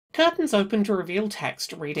Curtains open to reveal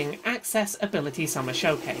text reading Access Ability Summer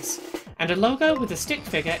Showcase, and a logo with a stick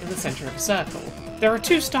figure in the centre of a circle. There are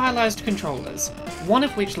two stylized controllers, one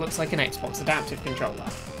of which looks like an Xbox Adaptive Controller.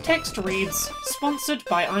 Text reads, "Sponsored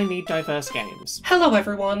by I Need Diverse Games." Hello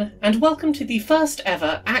everyone, and welcome to the first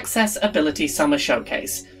ever Access Ability Summer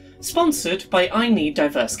Showcase, sponsored by I Need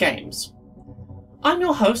Diverse Games. I'm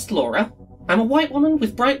your host, Laura. I'm a white woman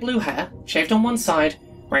with bright blue hair, shaved on one side,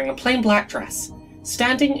 wearing a plain black dress,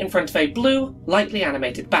 standing in front of a blue, lightly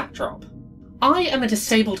animated backdrop. I am a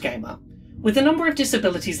disabled gamer, with a number of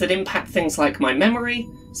disabilities that impact things like my memory,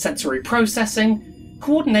 sensory processing,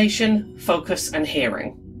 coordination, focus, and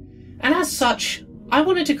hearing. And as such, I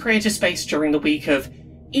wanted to create a space during the week of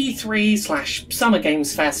E3/Summer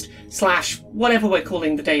Games Fest / whatever we're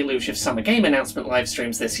calling the deluge of summer game announcement live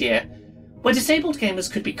streams this year, where disabled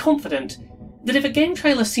gamers could be confident that if a game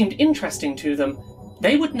trailer seemed interesting to them,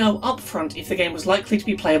 they would know upfront if the game was likely to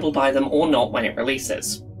be playable by them or not when it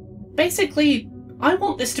releases. Basically, I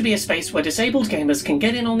want this to be a space where disabled gamers can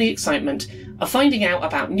get in on the excitement of finding out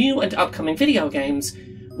about new and upcoming video games,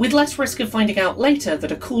 with less risk of finding out later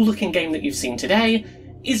that a cool looking game that you've seen today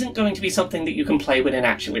isn't going to be something that you can play when it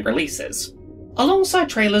actually releases. Alongside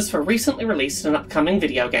trailers for recently released and upcoming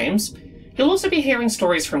video games, you'll also be hearing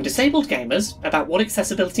stories from disabled gamers about what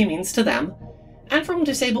accessibility means to them, and from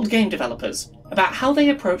disabled game developers about how they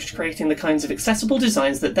approached creating the kinds of accessible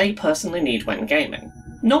designs that they personally need when gaming.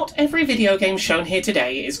 Not every video game shown here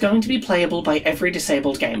today is going to be playable by every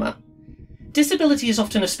disabled gamer. Disability is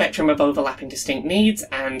often a spectrum of overlapping distinct needs,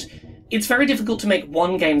 and it's very difficult to make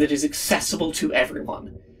one game that is accessible to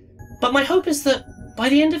everyone. But my hope is that by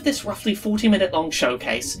the end of this roughly 40-minute long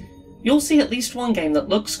showcase, you'll see at least one game that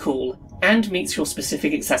looks cool and meets your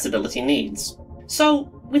specific accessibility needs. So,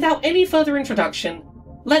 without any further introduction,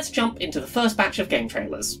 let's jump into the first batch of game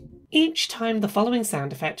trailers. Each time the following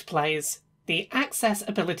sound effect plays, the Access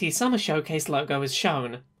Ability Summer Showcase logo is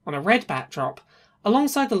shown, on a red backdrop,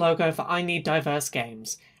 alongside the logo for I Need Diverse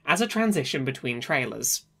Games, as a transition between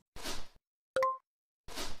trailers.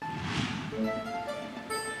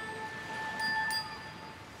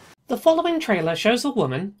 The following trailer shows a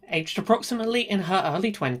woman, aged approximately in her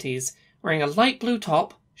early 20s, wearing a light blue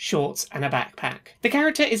top, shorts, and a backpack. The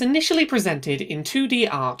character is initially presented in 2D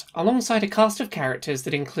art alongside a cast of characters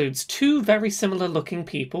that includes two very similar looking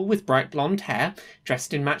people with bright blonde hair,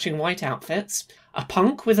 dressed in matching white outfits, a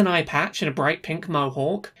punk with an eye patch and a bright pink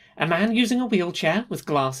mohawk, a man using a wheelchair with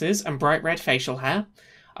glasses and bright red facial hair,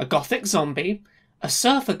 a gothic zombie, a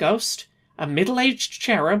surfer ghost, a middle-aged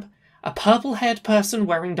cherub, a purple-haired person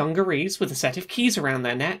wearing dungarees with a set of keys around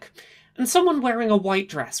their neck, and someone wearing a white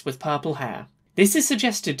dress with purple hair. This is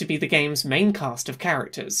suggested to be the game's main cast of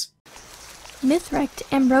characters. Mythwrecked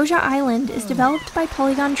Ambrosia Island is developed by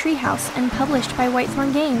Polygon Treehouse and published by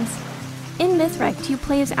Whitethorn Games. In Mythwrecked, you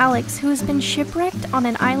play as Alex, who has been shipwrecked on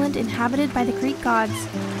an island inhabited by the Greek gods.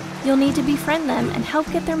 You'll need to befriend them and help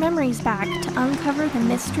get their memories back to uncover the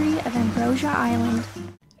mystery of Ambrosia Island.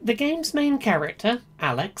 The game's main character,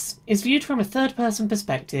 Alex, is viewed from a third-person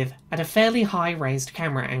perspective at a fairly high raised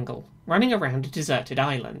camera angle, running around a deserted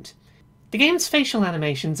island. The game's facial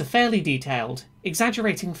animations are fairly detailed,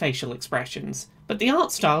 exaggerating facial expressions, but the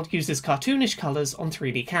art style uses cartoonish colours on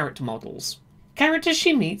 3D character models. Characters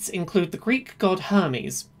she meets include the Greek god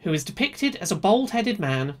Hermes, who is depicted as a bald-headed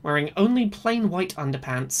man wearing only plain white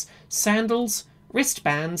underpants, sandals,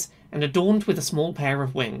 wristbands, and adorned with a small pair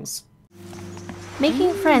of wings.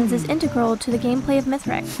 Making friends is integral to the gameplay of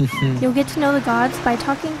Mythwrecked. You'll get to know the gods by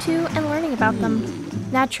talking to and learning about them.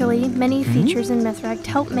 Naturally, many features in Mythwrecked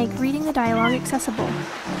help make reading the dialogue accessible.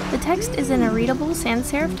 The text is in a readable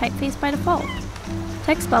sans serif typeface by default.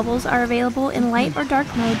 Text bubbles are available in light or dark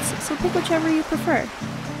modes, so pick whichever you prefer.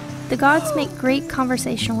 The gods make great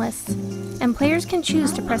conversationalists, and players can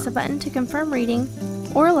choose to press a button to confirm reading,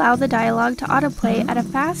 or allow the dialogue to autoplay at a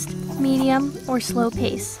fast, medium, or slow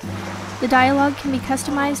pace. The dialogue can be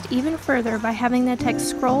customized even further by having the text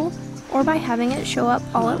scroll, or by having it show up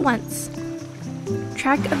all at once.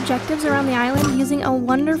 Track objectives around the island using a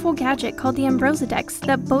wonderful gadget called the Ambrosiadex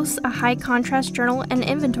that boasts a high-contrast journal and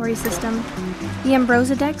inventory system. The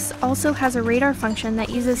Ambrosiadex also has a radar function that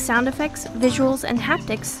uses sound effects, visuals, and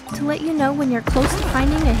haptics to let you know when you're close to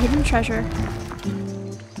finding a hidden treasure.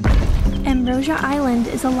 Ambrosia Island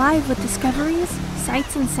is alive with discoveries,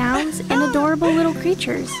 sights and sounds, and adorable little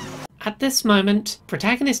creatures. At this moment,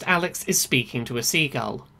 protagonist Alex is speaking to a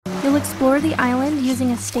seagull. You'll explore the island using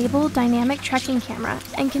a stable, dynamic tracking camera,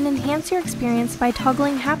 and can enhance your experience by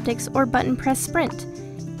toggling haptics or button press sprint.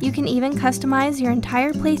 You can even customize your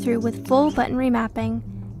entire playthrough with full button remapping.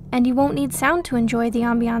 And you won't need sound to enjoy the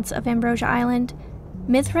ambiance of Ambrosia Island.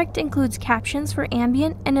 Mythrict includes captions for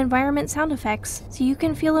ambient and environment sound effects, so you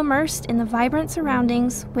can feel immersed in the vibrant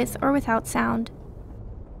surroundings with or without sound.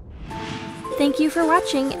 Thank you for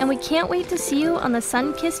watching, and we can't wait to see you on the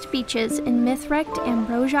sun-kissed beaches in Mythrict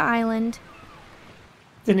Ambrosia Island.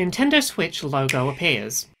 The Nintendo Switch logo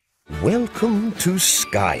appears. Welcome to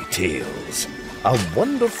Sky Tales, a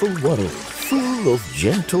wonderful world full of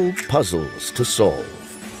gentle puzzles to solve.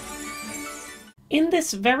 In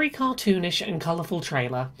this very cartoonish and colourful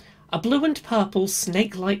trailer, a blue and purple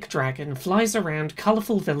snake-like dragon flies around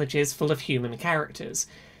colourful villages full of human characters,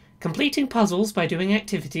 completing puzzles by doing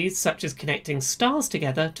activities such as connecting stars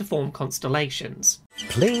together to form constellations.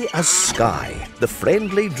 Play as Sky, the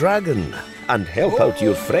friendly dragon, and help out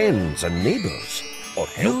your friends and neighbours. Or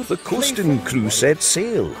help the coasting crew set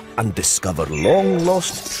sail and discover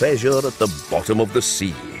long-lost treasure at the bottom of the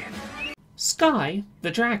sea. Sky,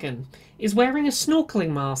 the dragon, is wearing a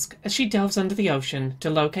snorkeling mask as she delves under the ocean to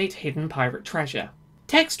locate hidden pirate treasure.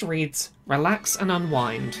 Text reads, "Relax and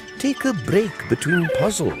unwind." Take a break between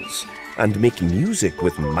puzzles and make music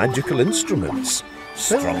with magical instruments.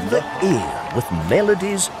 Strum the air with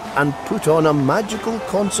melodies and put on a magical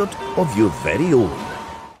concert of your very own.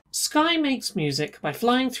 Sky makes music by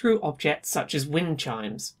flying through objects such as wind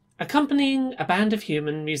chimes, accompanying a band of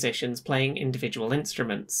human musicians playing individual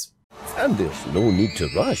instruments. And there's no need to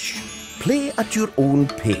rush. Play at your own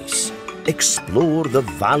pace. Explore the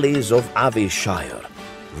valleys of Avishire,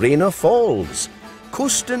 Raina Falls,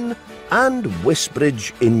 Coaston, and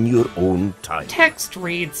Westbridge in your own time. Text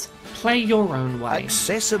reads, "Play your own way."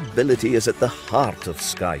 Accessibility is at the heart of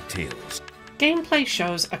Sky Tales. Gameplay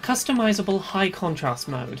shows a customizable high contrast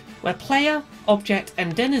mode, where player, object,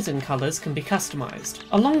 and denizen colours can be customised,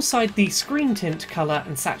 alongside the screen tint colour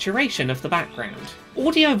and saturation of the background.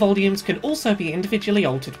 Audio volumes can also be individually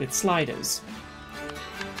altered with sliders.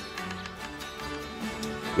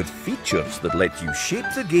 With features that let you shape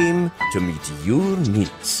the game to meet your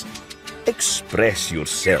needs. Express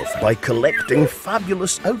yourself by collecting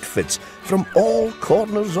fabulous outfits from all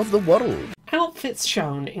corners of the world. Outfits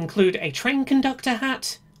shown include a train conductor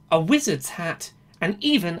hat, a wizard's hat, and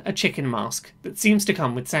even a chicken mask that seems to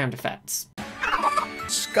come with sound effects.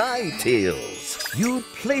 Sky Tales, your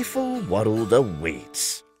playful world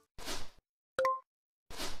awaits.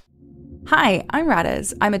 Hi, I'm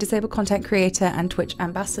Radaz. I'm a disabled content creator and Twitch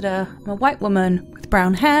ambassador. I'm a white woman with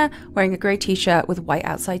brown hair, wearing a grey t-shirt with white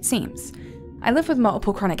outside seams. I live with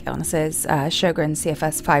multiple chronic illnesses, Sjogren's,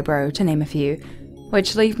 CFS, fibro, to name a few,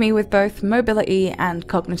 which leave me with both mobility and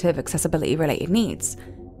cognitive accessibility related needs.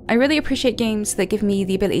 I really appreciate games that give me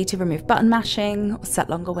the ability to remove button mashing, or set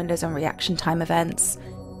longer windows on reaction time events,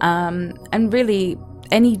 and really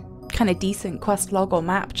any kind of decent quest log or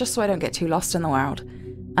map, just so I don't get too lost in the world.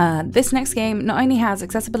 This next game not only has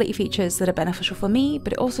accessibility features that are beneficial for me,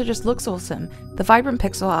 but it also just looks awesome. The vibrant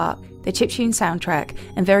pixel art, the chiptune soundtrack,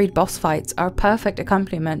 and varied boss fights are a perfect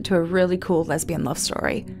accompaniment to a really cool lesbian love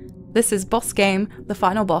story. This is Boss Game, the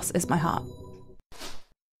final boss is my heart.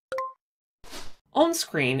 On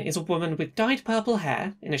screen is a woman with dyed purple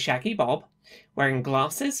hair in a shaggy bob, wearing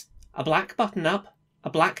glasses, a black button-up, a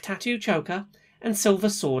black tattoo choker, and silver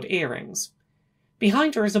sword earrings.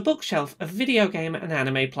 Behind her is a bookshelf of video game and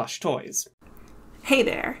anime plush toys. Hey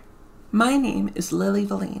there, my name is Lily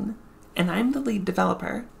Valine, and I'm the lead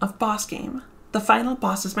developer of Boss Game. The final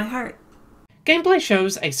boss is my heart. Gameplay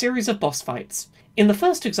shows a series of boss fights. In the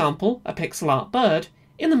first example, a pixel art bird,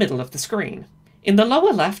 in the middle of the screen. In the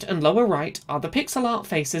lower left and lower right are the pixel art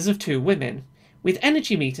faces of two women, with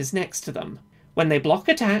energy meters next to them. When they block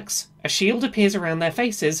attacks, a shield appears around their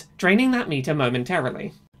faces, draining that meter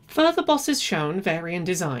momentarily. Further bosses shown vary in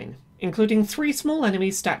design, including 3 small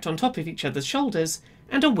enemies stacked on top of each other's shoulders,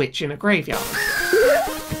 and a witch in a graveyard.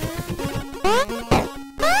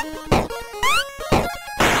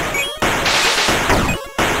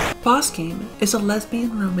 Boss Game is a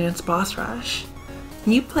lesbian romance boss rush.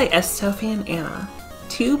 You play as Sophie and Anna,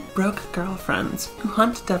 2 broke girlfriends who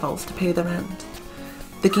hunt devils to pay their rent.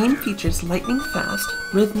 The game features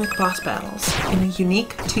lightning-fast, rhythmic boss battles in a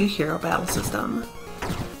unique 2-hero battle system.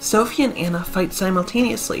 Sophie and Anna fight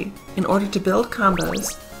simultaneously in order to build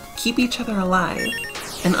combos, keep each other alive,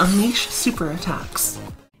 and unleash super attacks.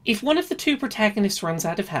 If one of the 2 protagonists runs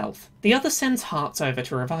out of health, the other sends hearts over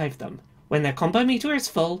to revive them. When their combo meter is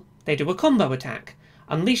full, they do a combo attack,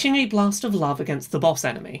 unleashing a blast of love against the boss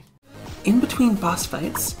enemy. In between boss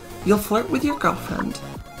fights, you'll flirt with your girlfriend,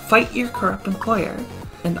 fight your corrupt employer,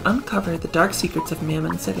 and uncover the dark secrets of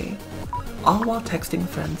Mammon City, all while texting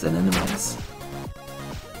friends and enemies.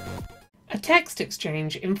 A text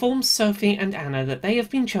exchange informs Sophie and Anna that they have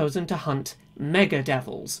been chosen to hunt mega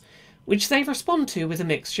devils, which they respond to with a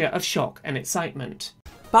mixture of shock and excitement.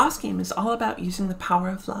 Boss Game is all about using the power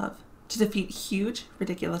of love to defeat huge,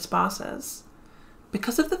 ridiculous bosses.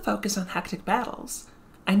 Because of the focus on hectic battles,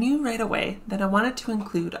 I knew right away that I wanted to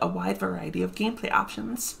include a wide variety of gameplay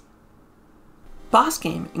options. Boss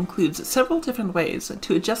Game includes several different ways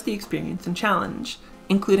to adjust the experience and challenge,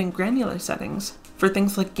 including granular settings for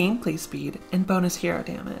things like gameplay speed and bonus hero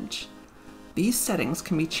damage. These settings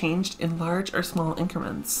can be changed in large or small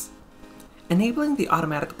increments. Enabling the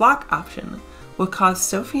automatic block option will cause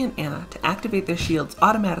Sophie and Anna to activate their shields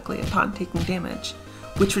automatically upon taking damage,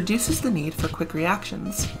 which reduces the need for quick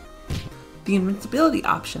reactions. The invincibility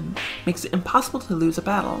option makes it impossible to lose a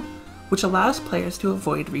battle, which allows players to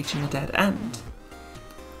avoid reaching a dead end.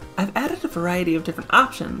 I've added a variety of different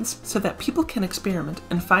options so that people can experiment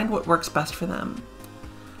and find what works best for them.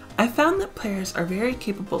 I've found that players are very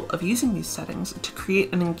capable of using these settings to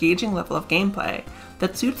create an engaging level of gameplay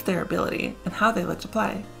that suits their ability and how they like to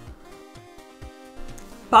play.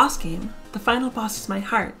 Boss Game, The Final Boss is My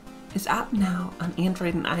Heart, is out now on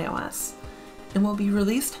Android and iOS, and will be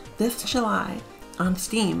released this July on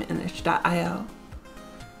Steam and itch.io.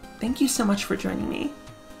 Thank you so much for joining me.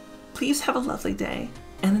 Please have a lovely day,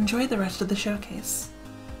 and enjoy the rest of the showcase.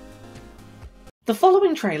 The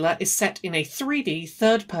following trailer is set in a 3D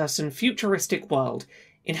third-person futuristic world,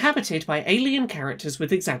 inhabited by alien characters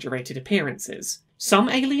with exaggerated appearances. Some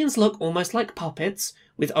aliens look almost like puppets,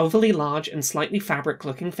 with overly large and slightly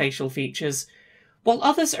fabric-looking facial features, while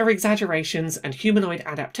others are exaggerations and humanoid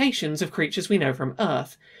adaptations of creatures we know from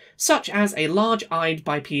Earth, such as a large-eyed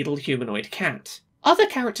bipedal humanoid cat. Other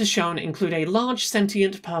characters shown include a large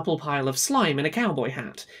sentient purple pile of slime in a cowboy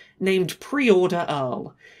hat, named Pre-Order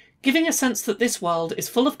Earl, giving a sense that this world is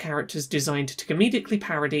full of characters designed to comedically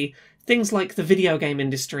parody things like the video game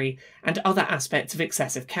industry and other aspects of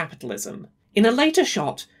excessive capitalism. In a later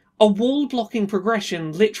shot, a wall-blocking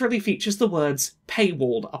progression literally features the words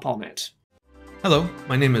paywall upon it. Hello,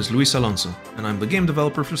 my name is Luis Alonso, and I'm the game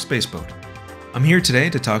developer for Spaceboat. I'm here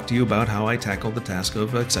today to talk to you about how I tackle the task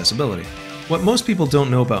of accessibility. What most people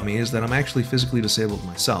don't know about me is that I'm actually physically disabled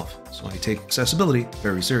myself, so I take accessibility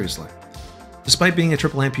very seriously. Despite being a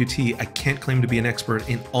triple amputee, I can't claim to be an expert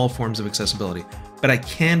in all forms of accessibility, but I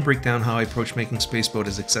can break down how I approach making Spaceboat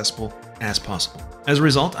as accessible as possible. As a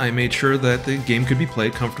result, I made sure that the game could be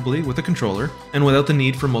played comfortably with a controller, and without the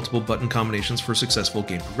need for multiple button combinations for successful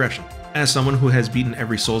game progression. As someone who has beaten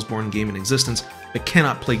every Soulsborne game in existence, but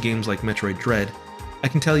cannot play games like Metroid Dread, I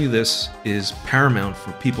can tell you this is paramount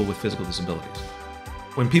for people with physical disabilities.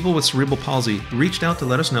 When people with cerebral palsy reached out to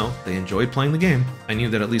let us know they enjoyed playing the game, I knew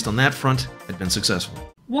that at least on that front, I'd been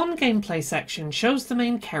successful. One gameplay section shows the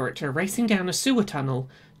main character racing down a sewer tunnel,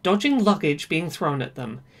 dodging luggage being thrown at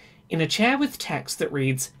them, in a chair with text that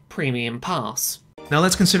reads, Premium Pass. Now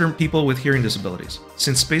let's consider people with hearing disabilities.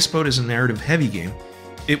 Since Spaceboat is a narrative-heavy game,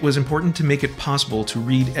 it was important to make it possible to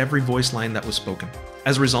read every voice line that was spoken.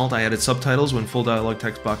 As a result, I added subtitles when full dialogue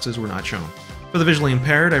text boxes were not shown. For the visually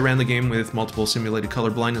impaired, I ran the game with multiple simulated color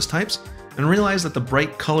blindness types, and realized that the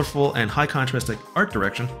bright, colorful, and high-contrast art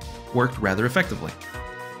direction worked rather effectively.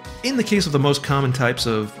 In the case of the most common types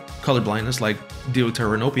of color blindness, like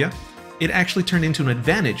deuteranopia, it actually turned into an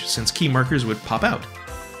advantage since key markers would pop out.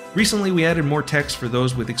 Recently, we added more text for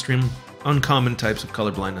those with extreme uncommon types of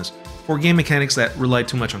color blindness, or game mechanics that rely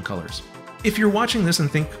too much on colors. If you're watching this and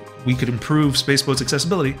think we could improve Spaceboat's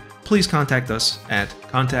accessibility, please contact us at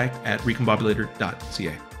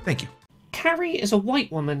contact@recombobulator.ca. Thank you. Carrie is a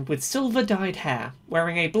white woman with silver-dyed hair,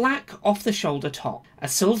 wearing a black off-the-shoulder top, a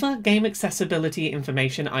silver game accessibility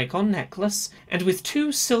information icon necklace, and with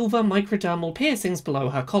 2 silver microdermal piercings below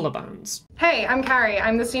her collarbones. Hey, I'm Carrie.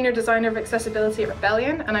 I'm the Senior Designer of Accessibility at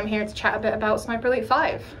Rebellion, and I'm here to chat a bit about Sniper Elite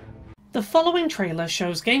 5. The following trailer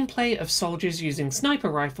shows gameplay of soldiers using sniper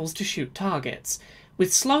rifles to shoot targets,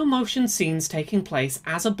 with slow-motion scenes taking place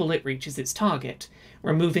as a bullet reaches its target,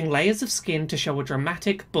 removing layers of skin to show a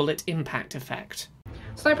dramatic bullet impact effect.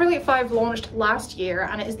 Sniper Elite 5 launched last year,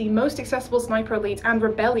 and it is the most accessible Sniper Elite and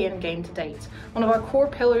Rebellion game to date. One of our core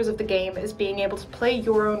pillars of the game is being able to play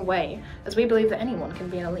your own way, as we believe that anyone can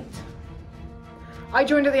be an elite. I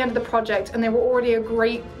joined at the end of the project, and there were already a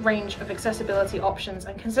great range of accessibility options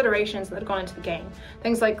and considerations that had gone into the game.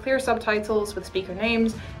 Things like clear subtitles with speaker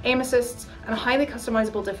names, aim assists, and a highly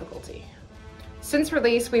customizable difficulty. Since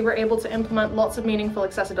release, we were able to implement lots of meaningful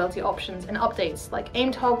accessibility options in updates like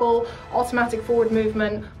aim toggle, automatic forward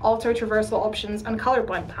movement, auto traversal options, and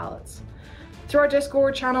colorblind palettes. Through our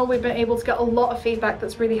Discord channel, we've been able to get a lot of feedback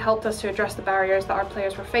that's really helped us to address the barriers that our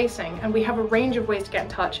players were facing, and we have a range of ways to get in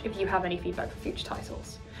touch if you have any feedback for future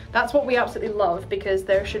titles. That's what we absolutely love, because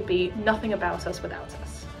there should be nothing about us without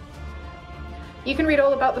us. You can read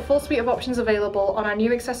all about the full suite of options available on our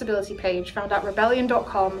new accessibility page found at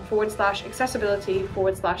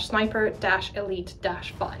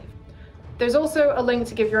rebellion.com/accessibility/sniper-elite-5. There's also a link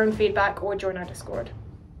to give your own feedback or join our Discord.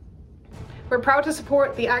 We're proud to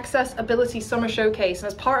support the Accessibility Summer Showcase, and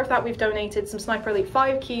as part of that we've donated some Sniper Elite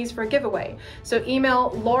 5 keys for a giveaway. So email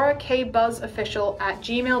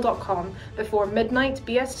laurakbuzzofficial@gmail.com before midnight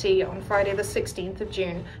BST on Friday the 16th of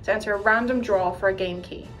June to enter a random draw for a game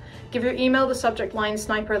key. Give your email the subject line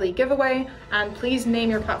Sniper Elite Giveaway, and please name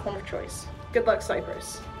your platform of choice. Good luck,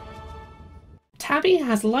 Snipers. Tabby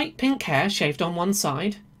has light pink hair shaved on one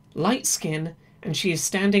side, light skin, and she is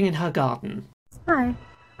standing in her garden. Hi,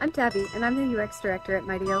 I'm Tabby, and I'm the UX director at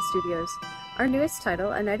Mighty Owl Studios. Our newest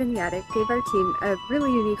title, A Night in the Attic, gave our team a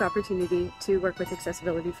really unique opportunity to work with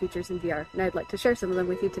accessibility features in VR, and I'd like to share some of them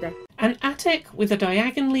with you today. An attic with a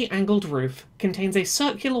diagonally angled roof contains a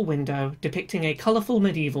circular window depicting a colourful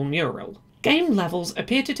medieval mural. Game levels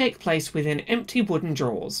appear to take place within empty wooden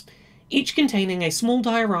drawers, each containing a small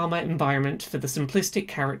diorama environment for the simplistic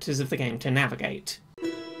characters of the game to navigate.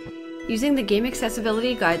 Using the game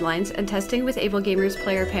accessibility guidelines and testing with AbleGamer's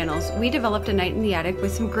player panels, we developed A Night in the Attic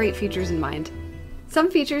with some great features in mind. Some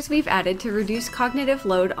features we've added to reduce cognitive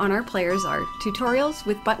load on our players are tutorials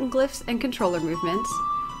with button glyphs and controller movements,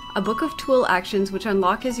 a book of tool actions which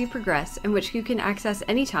unlock as you progress and which you can access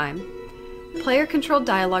anytime, player-controlled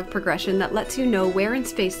dialogue progression that lets you know where in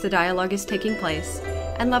space the dialogue is taking place,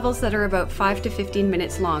 and levels that are about 5 to 15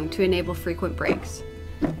 minutes long to enable frequent breaks.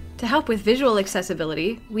 To help with visual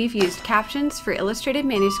accessibility, we've used captions for illustrated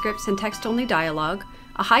manuscripts and text-only dialogue,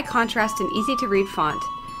 a high-contrast and easy-to-read font,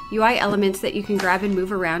 UI elements that you can grab and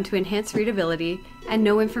move around to enhance readability, and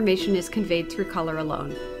no information is conveyed through color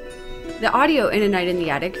alone. The audio in A Night in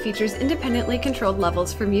the Attic features independently controlled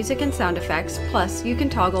levels for music and sound effects, plus you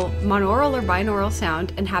can toggle monaural or binaural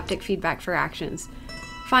sound and haptic feedback for actions.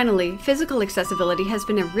 Finally, physical accessibility has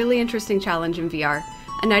been a really interesting challenge in VR.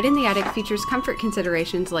 A Night in the Attic features comfort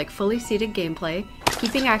considerations like fully seated gameplay,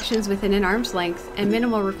 keeping actions within an arm's length, and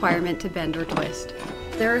minimal requirement to bend or twist.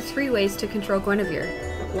 There are 3 ways to control Guinevere: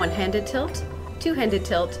 one-handed tilt, two-handed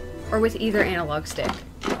tilt, or with either analog stick.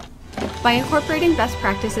 By incorporating best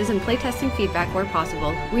practices and playtesting feedback where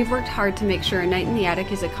possible, we've worked hard to make sure A Night in the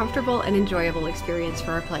Attic is a comfortable and enjoyable experience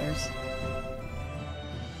for our players.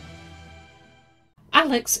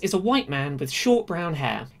 Alex is a white man with short brown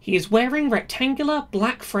hair. He is wearing rectangular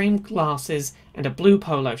black framed glasses and a blue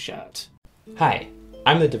polo shirt. Hi,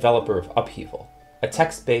 I'm the developer of Upheaval, a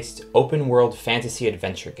text-based open-world fantasy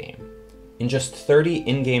adventure game. In just 30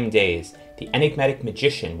 in-game days, the enigmatic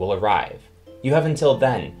magician will arrive. You have until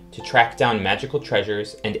then to track down magical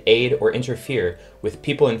treasures and aid or interfere with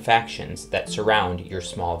people and factions that surround your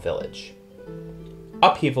small village.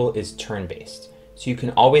 Upheaval is turn-based, so you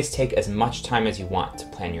can always take as much time as you want to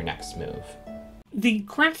plan your next move. The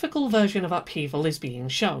graphical version of Upheaval is being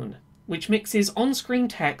shown, which mixes on-screen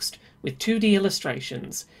text with 2D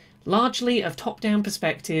illustrations, largely of top-down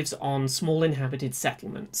perspectives on small inhabited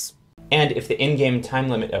settlements. And if the in-game time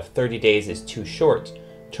limit of 30 days is too short,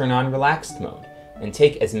 turn on Relaxed Mode and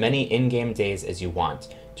take as many in-game days as you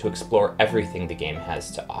want to explore everything the game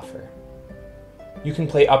has to offer. You can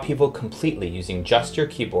play Upheaval completely using just your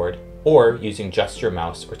keyboard or using just your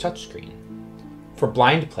mouse or touchscreen. For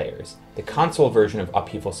blind players, the console version of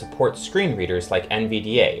Upheaval supports screen readers like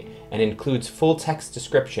NVDA and includes full text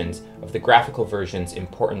descriptions of the graphical version's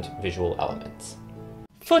important visual elements.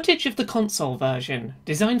 Footage of the console version,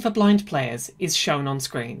 designed for blind players, is shown on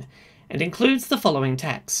screen, and includes the following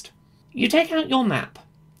text. You take out your map.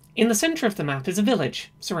 In the centre of the map is a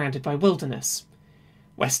village, surrounded by wilderness.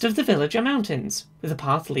 West of the village are mountains, with a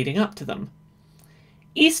path leading up to them.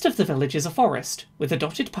 East of the village is a forest, with a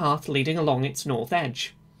dotted path leading along its north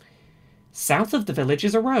edge. South of the village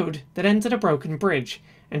is a road that ends at a broken bridge,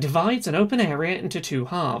 and divides an open area into 2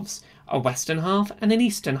 halves, a western half and an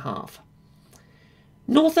eastern half.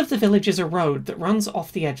 North of the village is a road that runs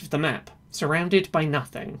off the edge of the map, surrounded by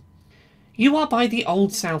nothing. You are by the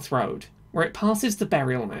Old South Road, where it passes the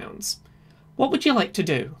burial mounds. What would you like to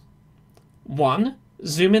do? 1.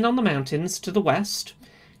 Zoom in on the mountains to the west.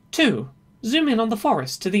 2. Zoom in on the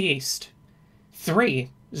forest to the east. 3.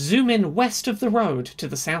 Zoom in west of the road to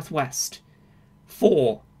the southwest.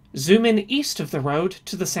 4. Zoom in east of the road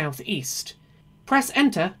to the southeast. Press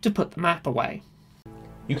enter to put the map away.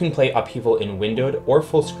 You can play Upheaval in windowed or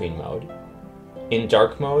full screen mode, in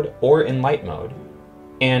dark mode or in light mode,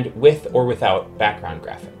 and with or without background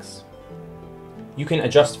graphics. You can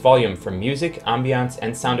adjust volume for music, ambiance,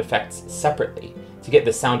 and sound effects separately to get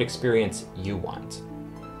the sound experience you want.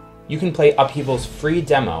 You can play Upheaval's free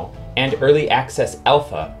demo and early access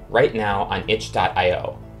alpha right now on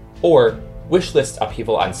itch.io, or wishlist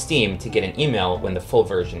Upheaval on Steam to get an email when the full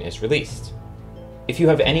version is released. If you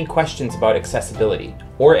have any questions about accessibility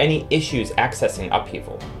or any issues accessing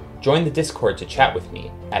Upheaval, join the Discord to chat with me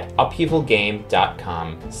at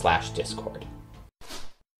upheavalgame.com/discord.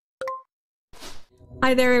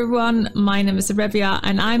 Hi there everyone, my name is Rebia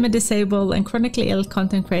and I'm a disabled and chronically ill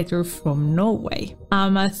content creator from Norway.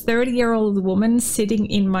 I'm a 30-year-old woman sitting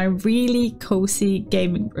in my really cozy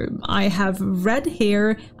gaming room. I have red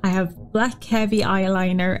hair, I have black heavy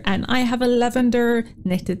eyeliner, and I have a lavender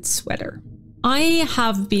knitted sweater. I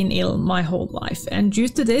have been ill my whole life, and due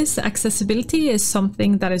to this, accessibility is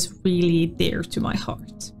something that is really dear to my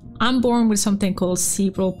heart. I'm born with something called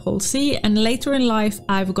cerebral palsy, and later in life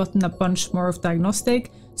I've gotten a bunch more of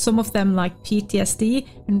diagnostic, some of them like PTSD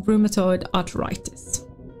and rheumatoid arthritis.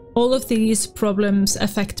 All of these problems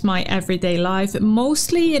affect my everyday life,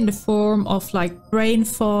 mostly in the form of like brain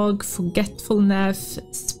fog, forgetfulness,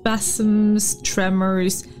 spasms,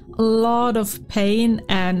 tremors, a lot of pain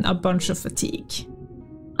and a bunch of fatigue.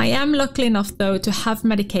 I am lucky enough though to have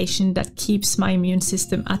medication that keeps my immune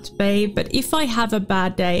system at bay, but if I have a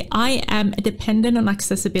bad day, I am dependent on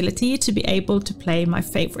accessibility to be able to play my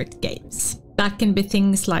favorite games. That can be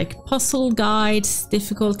things like puzzle guides,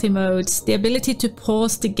 difficulty modes, the ability to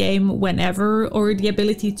pause the game whenever, or the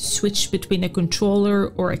ability to switch between a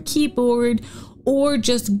controller or a keyboard, or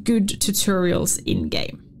just good tutorials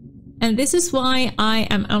in-game. And this is why I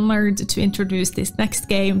am honored to introduce this next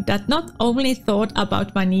game that not only thought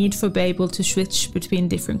about my need for being able to switch between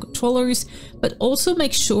different controllers, but also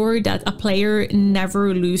make sure that a player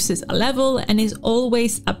never loses a level and is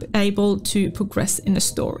always able to progress in the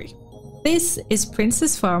story. This is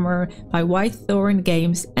Princess Farmer by Whitethorn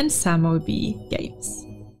Games and Samorby Games.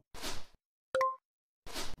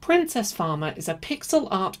 Princess Farmer is a pixel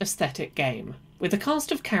art aesthetic game, with a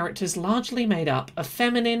cast of characters largely made up of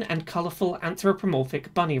feminine and colourful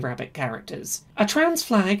anthropomorphic bunny rabbit characters. A trans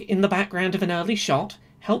flag in the background of an early shot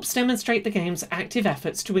helps demonstrate the game's active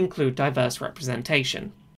efforts to include diverse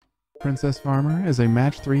representation. Princess Farmer is a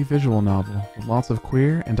match-3 visual novel with lots of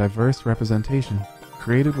queer and diverse representation,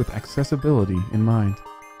 created with accessibility in mind.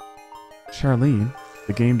 Charlene,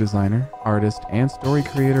 the game designer, artist, and story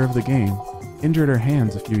creator of the game, injured her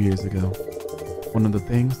hands a few years ago. One of the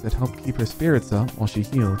things that helped keep her spirits up while she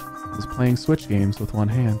healed was playing Switch games with one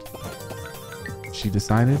hand. She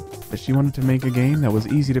decided that she wanted to make a game that was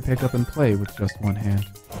easy to pick up and play with just one hand.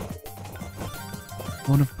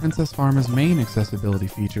 One of Princess Farmer's main accessibility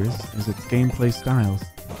features is its gameplay styles.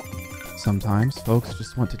 Sometimes folks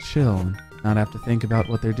just want to chill and not have to think about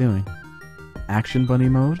what they're doing. Action Bunny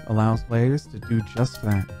mode allows players to do just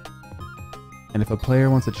that. And if a player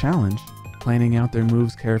wants a challenge, planning out their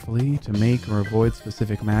moves carefully to make or avoid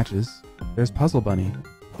specific matches, there's Puzzle Bunny.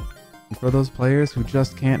 And for those players who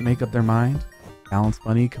just can't make up their mind, Balance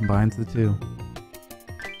Bunny combines the two.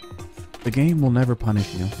 The game will never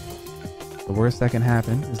punish you. The worst that can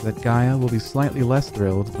happen is that Gaia will be slightly less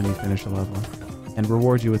thrilled when you finish a level, and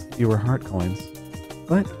reward you with fewer heart coins.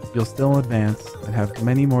 But you'll still advance and have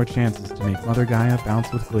many more chances to make Mother Gaia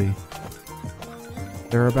bounce with glee.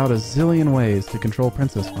 There are about a zillion ways to control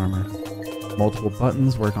Princess Farmer. Multiple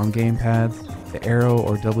buttons work on gamepads, the arrow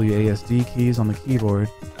or WASD keys on the keyboard,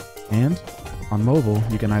 and on mobile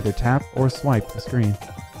you can either tap or swipe the screen.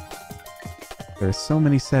 There are so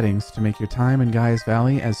many settings to make your time in Gaia's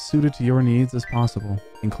Valley as suited to your needs as possible,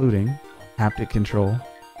 including haptic control,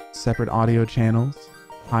 separate audio channels,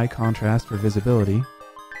 high contrast for visibility,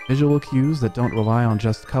 visual cues that don't rely on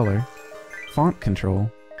just color, font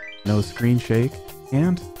control, no screen shake,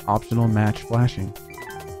 and optional match flashing.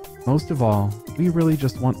 Most of all, we really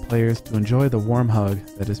just want players to enjoy the warm hug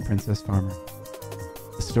that is Princess Farmer.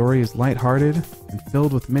 The story is lighthearted and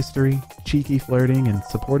filled with mystery, cheeky flirting, and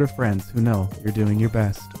supportive friends who know you're doing your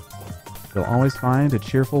best. You'll always find a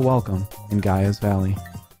cheerful welcome in Gaia's Valley.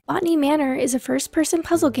 Botany Manor is a first-person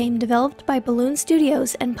puzzle game developed by Balloon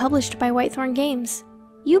Studios and published by Whitethorn Games.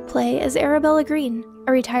 You play as Arabella Green,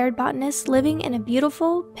 a retired botanist living in a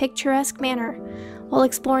beautiful, picturesque manor. While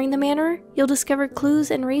exploring the manor, you'll discover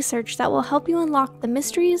clues and research that will help you unlock the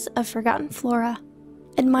mysteries of forgotten flora.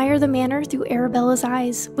 Admire the manor through Arabella's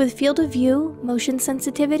eyes, with field of view, motion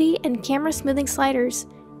sensitivity, and camera smoothing sliders.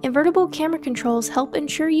 Invertible camera controls help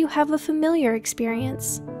ensure you have a familiar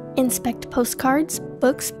experience. Inspect postcards,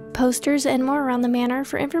 books, posters, and more around the manor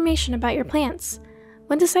for information about your plants.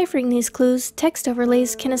 When deciphering these clues, text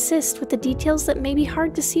overlays can assist with the details that may be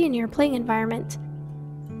hard to see in your playing environment.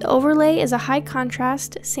 The overlay is a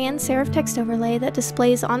high-contrast, sans serif text overlay that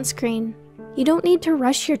displays on screen. You don't need to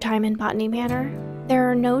rush your time in Botany Manor.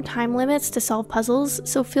 There are no time limits to solve puzzles,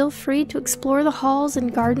 so feel free to explore the halls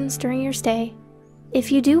and gardens during your stay.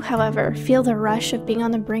 If you do, however, feel the rush of being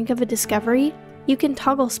on the brink of a discovery, you can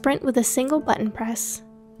toggle sprint with a single button press.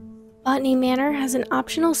 Botany Manor has an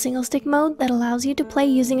optional single-stick mode that allows you to play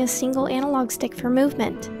using a single analog stick for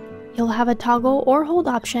movement. You'll have a toggle or hold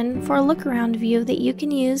option for a look-around view that you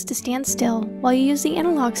can use to stand still while you use the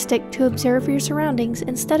analog stick to observe your surroundings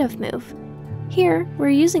instead of move. Here, we're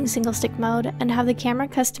using single-stick mode and have the camera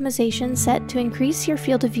customization set to increase your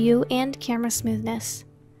field of view and camera smoothness.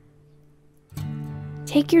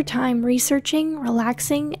 Take your time researching,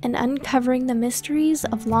 relaxing, and uncovering the mysteries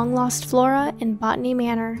of long-lost flora in Botany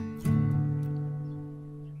Manor.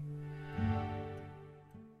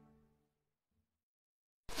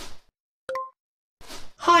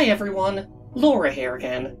 Hi everyone, Laura here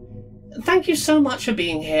again. Thank you so much for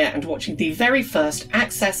being here and watching the very first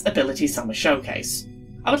Accessibility Summer Showcase.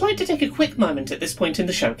 I would like to take a quick moment at this point in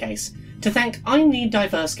the showcase to thank I Need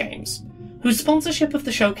Diverse Games, whose sponsorship of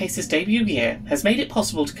the showcase's debut year has made it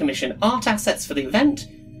possible to commission art assets for the event,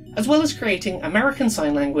 as well as creating American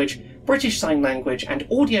Sign Language, British Sign Language, and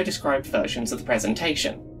audio-described versions of the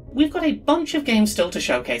presentation. We've got a bunch of games still to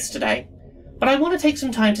showcase today, but I want to take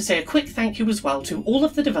some time to say a quick thank you as well to all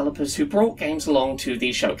of the developers who brought games along to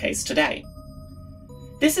the showcase today.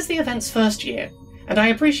 This is the event's first year, and I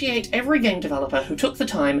appreciate every game developer who took the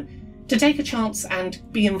time to take a chance and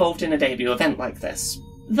be involved in a debut event like this.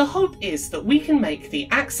 The hope is that we can make the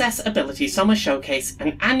Accessibility Summer Showcase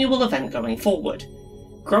an annual event going forward,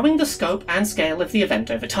 growing the scope and scale of the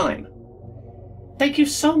event over time. Thank you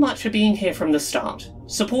so much for being here from the start,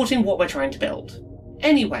 supporting what we're trying to build.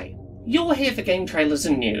 Anyway, you're here for game trailers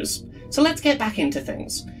and news, so let's get back into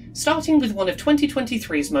things, starting with one of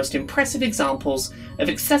 2023's most impressive examples of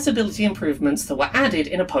accessibility improvements that were added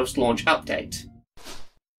in a post-launch update.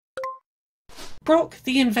 Brock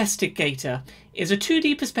the Investigator is a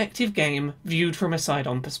 2D perspective game viewed from a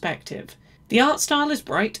side-on perspective. The art style is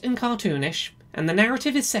bright and cartoonish, and the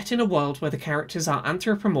narrative is set in a world where the characters are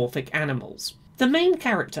anthropomorphic animals. The main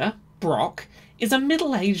character, Brock, is a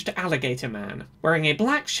middle-aged alligator man, wearing a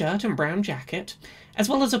black shirt and brown jacket, as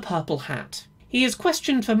well as a purple hat. He is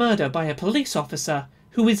questioned for murder by a police officer,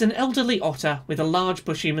 who is an elderly otter with a large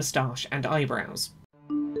bushy moustache and eyebrows.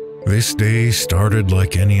 This day started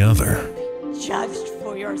like any other. Judged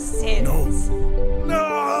for your sins.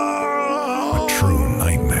 No! A true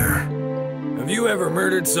nightmare. Have you ever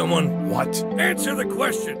murdered someone? What? Answer the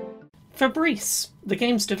question! Fabrice, the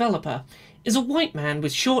game's developer, is a white man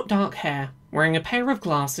with short dark hair, wearing a pair of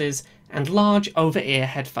glasses and large over-ear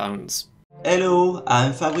headphones. Hello,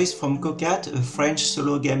 I'm Fabrice from Cocat, a French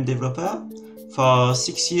solo game developer. For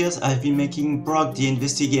 6 years I've been making Brock the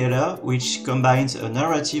Investigator, which combines a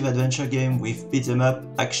narrative adventure game with beat-em-up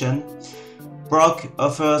action. Brock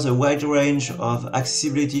offers a wide range of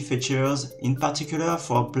accessibility features, in particular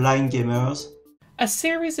for blind gamers. A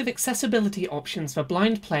series of accessibility options for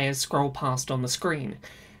blind players scroll past on the screen,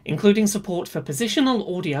 including support for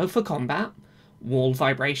positional audio for combat, wall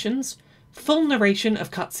vibrations, full narration of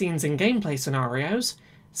cutscenes and gameplay scenarios,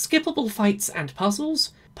 skippable fights and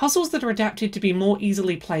puzzles, puzzles that are adapted to be more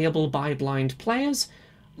easily playable by blind players,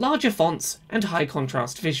 larger fonts, and high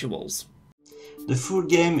contrast visuals. The full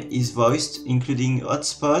game is voiced, including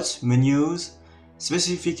hotspots, menus,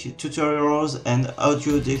 specific tutorials and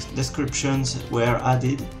audio descriptions were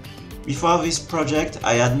added. Before this project,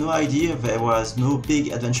 I had no idea there was no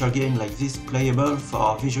big adventure game like this playable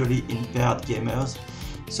for visually impaired gamers,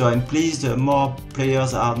 so I'm pleased more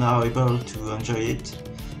players are now able to enjoy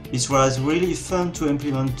it. It was really fun to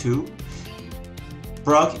implement too.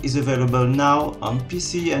 Brock is available now on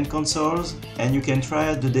PC and consoles, and you can try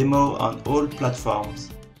out the demo on all platforms.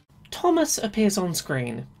 Thomas appears on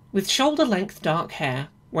screen, with shoulder-length dark hair,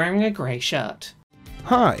 wearing a grey shirt.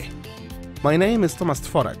 Hi, my name is Thomas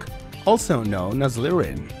Tworek, also known as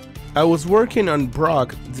Lirin. I was working on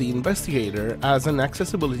Brock the Investigator as an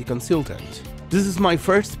accessibility consultant. This is my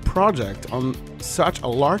first project on such a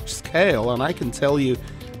large scale, and I can tell you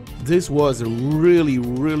this was a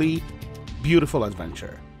really beautiful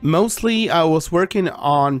adventure. Mostly I was working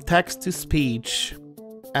on text-to-speech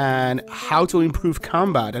and how to improve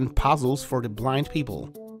combat and puzzles for the blind people,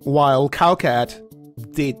 while Cowcat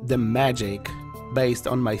did the magic based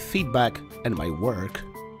on my feedback and my work.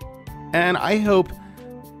 And I hope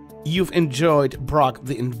you've enjoyed Brock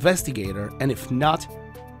the Investigator, and if not,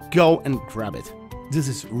 go and grab it. This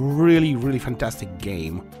is really fantastic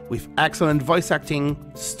game with excellent voice acting,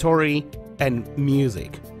 story, and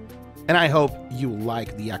music. And I hope you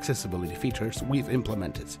like the accessibility features we've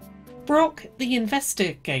implemented. Brock the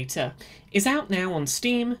Investigator is out now on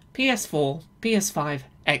Steam, PS4, PS5,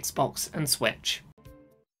 Xbox and Switch.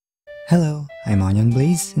 Hello, I'm Onion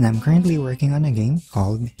Blaze, and I'm currently working on a game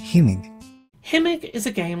called Himig. Himig is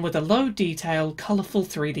a game with a low-detail, colourful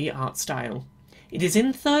 3D art style. It is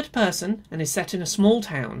in third person and is set in a small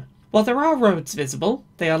town. While there are roads visible,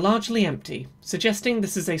 they are largely empty, suggesting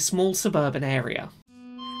this is a small suburban area.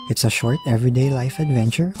 It's a short everyday life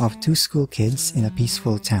adventure of two school kids in a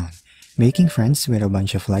peaceful town, making friends with a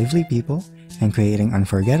bunch of lively people and creating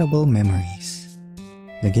unforgettable memories.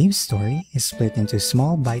 The game's story is split into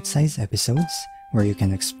small bite-sized episodes where you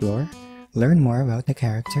can explore, learn more about the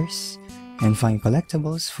characters, and find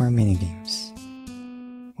collectibles for minigames.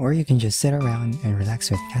 Or you can just sit around and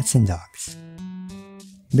relax with cats and dogs.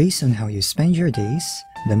 Based on how you spend your days,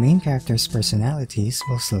 the main characters' personalities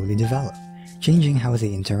will slowly develop, changing how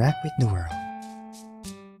they interact with the world.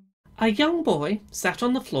 A young boy, sat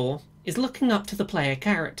on the floor, is looking up to the player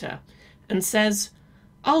character and says,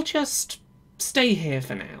 "I'll just stay here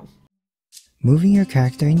for now." Moving your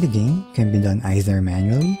character in the game can be done either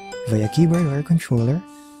manually, via keyboard or controller,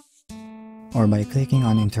 or by clicking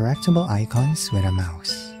on interactable icons with a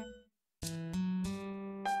mouse.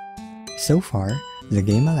 So far, the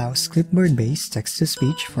game allows clipboard-based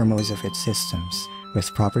text-to-speech for most of its systems,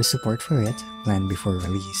 with proper support for it planned before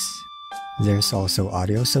release. There's also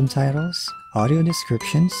audio subtitles, audio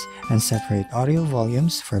descriptions, and separate audio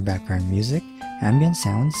volumes for background music, ambient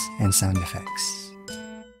sounds, and sound effects.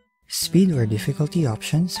 Speed or difficulty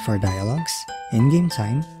options for dialogues, in-game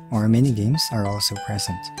time, or minigames are also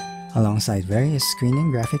present, alongside various screen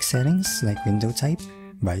and graphic settings like window type,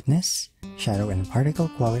 brightness, shadow and particle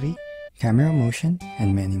quality, camera motion,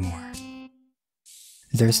 and many more.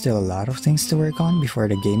 There's still a lot of things to work on before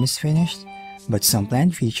the game is finished, but some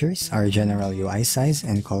planned features are general UI size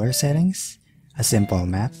and color settings, a simple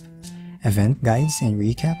map, event guides and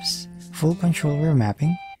recaps, full controller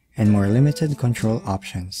mapping, and more limited control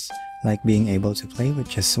options, like being able to play with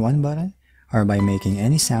just one button or by making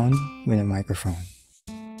any sound with a microphone.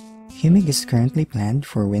 Himig is currently planned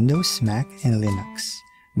for Windows, Mac, and Linux,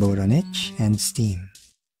 both on itch and Steam.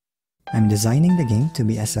 I'm designing the game to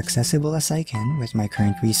be as accessible as I can with my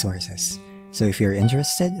current resources, so if you're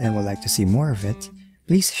interested and would like to see more of it,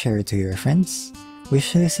 please share it to your friends,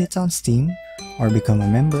 wishlist it on Steam, or become a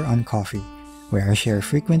member on Ko-fi, where I share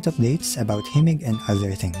frequent updates about Himig and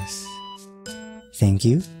other things. Thank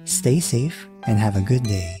you, stay safe, and have a good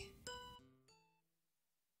day.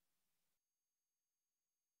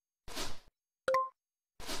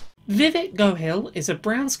 Vivek Gohil is a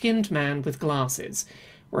brown-skinned man with glasses,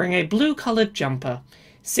 wearing a blue-coloured jumper,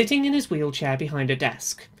 sitting in his wheelchair behind a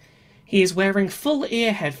desk. He is wearing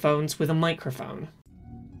full-ear headphones with a microphone.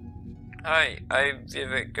 Hi, I'm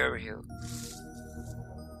Vivek Gohil,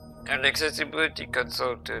 an accessibility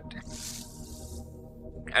consultant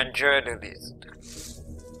and journalist.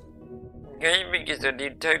 Gaming is an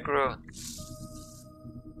integral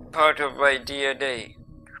part of my DNA.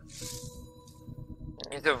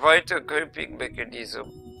 It's a vital coping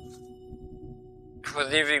mechanism for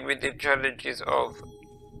living with the challenges of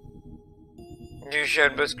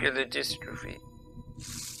Duchenne muscular dystrophy.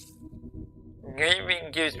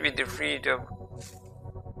 Gaming gives me the freedom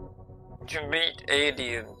to meet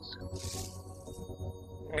aliens,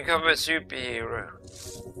 become a superhero,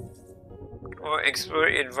 or explore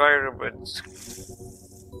environments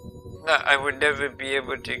that I would never be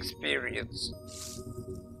able to experience.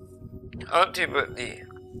 Ultimately,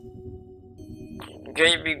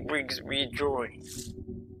 gaming brings me joy.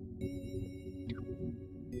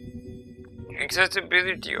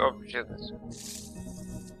 Accessibility options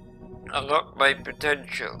unlock my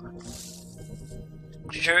potential,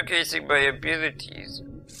 showcasing my abilities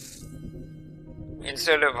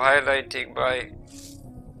instead of highlighting my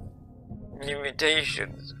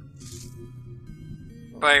limitations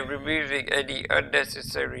by removing any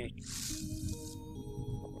unnecessary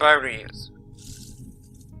barriers.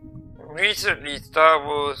 Recently, Star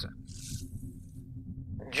Wars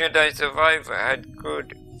Jedi Survivor had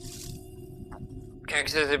good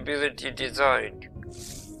accessibility design.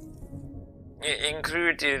 It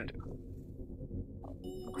included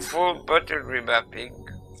full button remapping,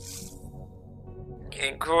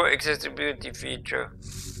 a core accessibility feature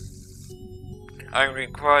I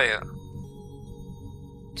require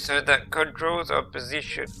so that controls are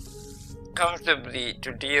positioned comfortably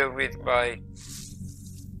to deal with my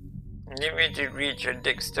limited reach and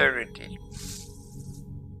dexterity.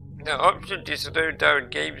 The option to slow down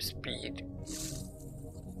game speed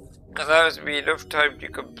allows me enough time to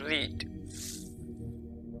complete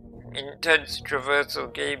intense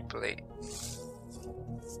traversal gameplay.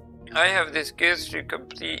 I have the skills to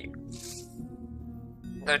complete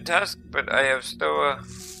the task, but I have slower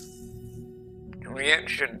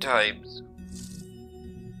reaction times.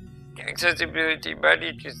 Accessibility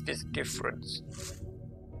manages this difference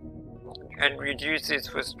and reduces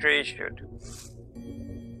frustration.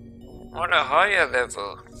 On a higher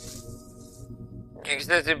level,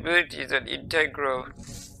 accessibility is an integral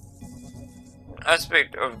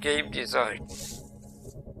aspect of game design,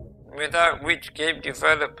 without which game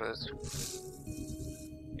developers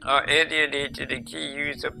are alienated a key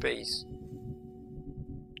user base.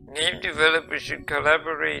 Game developers should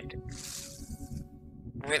collaborate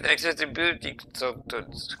with accessibility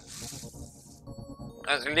consultants,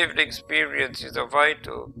 as lived experiences are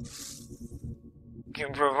vital to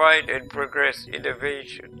provide and progress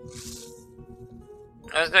innovation.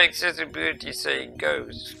 As the accessibility saying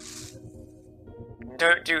goes,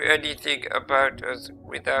 don't do anything about us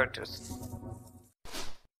without us.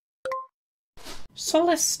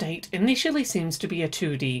 Solus State initially seems to be a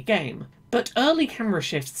 2D game, but early camera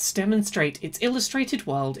shifts demonstrate its illustrated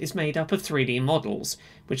world is made up of 3D models,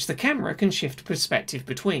 which the camera can shift perspective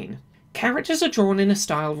between. Characters are drawn in a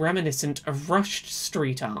style reminiscent of rushed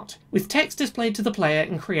street art, with text displayed to the player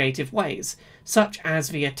in creative ways, such as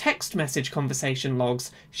via text message conversation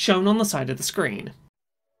logs shown on the side of the screen.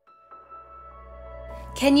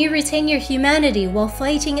 Can you retain your humanity while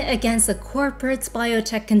fighting against the corporate's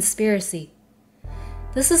biotech conspiracy?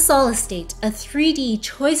 This is Solus State, a 3D,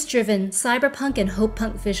 choice-driven, cyberpunk and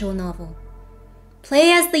hope-punk visual novel.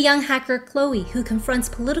 Play as the young hacker Chloe, who confronts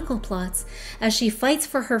political plots as she fights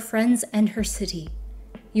for her friends and her city.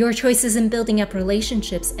 Your choices in building up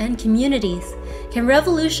relationships and communities can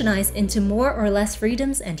revolutionize into more or less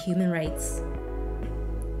freedoms and human rights.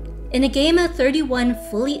 In a game of 31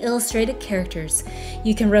 fully illustrated characters,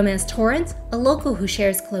 you can romance Torrent, a local who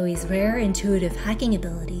shares Chloe's rare intuitive hacking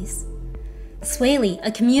abilities. Swaley,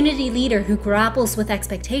 a community leader who grapples with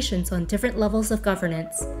expectations on different levels of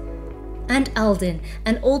governance. And Alden,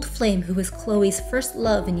 an old flame who was Chloe's first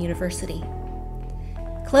love in university.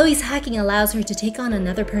 Chloe's hacking allows her to take on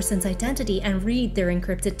another person's identity and read their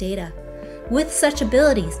encrypted data. With such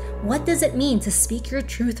abilities, what does it mean to speak your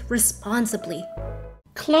truth responsibly?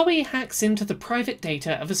 Chloe hacks into the private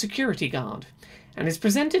data of a security guard, and is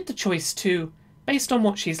presented the choice to, based on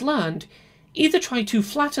what she's learned, either try to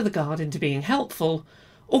flatter the guard into being helpful,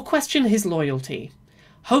 or question his loyalty,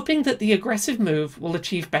 hoping that the aggressive move will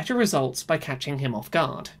achieve better results by catching him off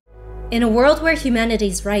guard. In a world where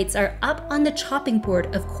humanity's rights are up on the chopping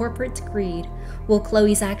board of corporate greed, will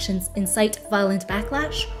Chloe's actions incite violent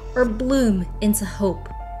backlash or bloom into hope?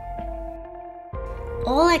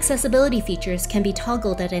 All accessibility features can be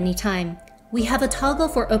toggled at any time. We have a toggle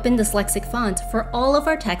for Open Dyslexic Font for all of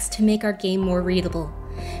our text to make our game more readable.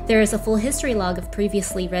 There is a full history log of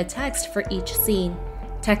previously read text for each scene.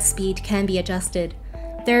 Text speed can be adjusted.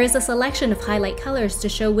 There is a selection of highlight colors to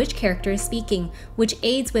show which character is speaking, which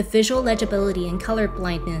aids with visual legibility and color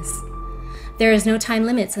blindness. There is no time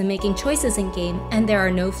limits on making choices in-game, and there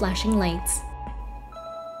are no flashing lights.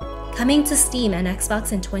 Coming to Steam and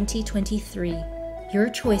Xbox in 2023, your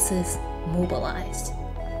choices mobilized.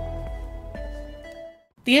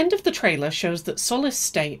 The end of the trailer shows that Solus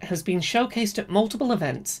State has been showcased at multiple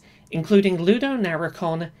events, including Ludo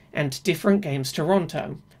Narracon and Different Games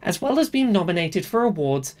Toronto, as well as being nominated for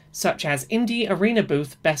awards such as Indie Arena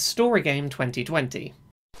Booth Best Story Game 2020.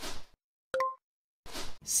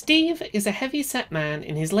 Steve is a heavy-set man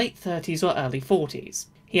in his late 30s or early 40s.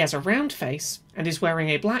 He has a round face and is wearing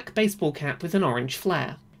a black baseball cap with an orange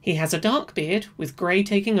flare. He has a dark beard with grey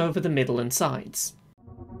taking over the middle and sides.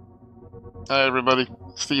 Hi everybody,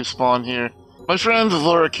 Steve Spawn here. My friend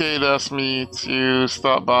Laura Cade asked me to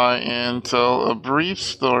stop by and tell a brief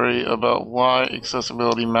story about why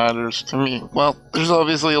accessibility matters to me. Well, there's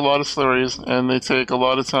obviously a lot of stories and they take a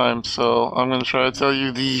lot of time, so I'm going to try to tell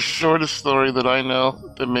you the shortest story that I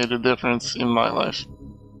know that made a difference in my life.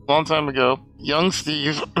 A long time ago, young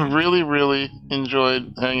Steve really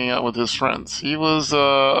enjoyed hanging out with his friends. He was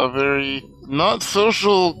a very not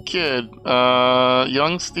social kid.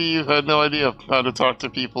 Young Steve had no idea how to talk to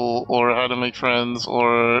people or how to make friends,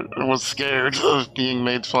 or was scared of being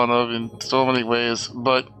made fun of in so many ways.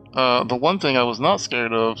 But the one thing I was not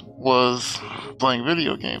scared of was playing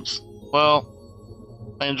video games. Well,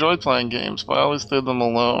 I enjoyed playing games, but I always did them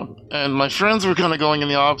alone. And my friends were kind of going in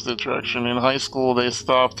the opposite direction. In high school, they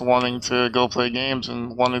stopped wanting to go play games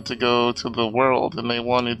and wanted to go to the world, and they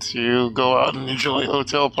wanted to go out and enjoy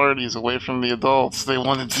hotel parties away from the adults. They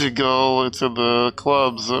wanted to go to the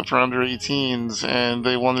clubs for under 18s, and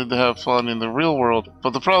they wanted to have fun in the real world.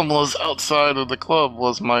 But the problem was, outside of the club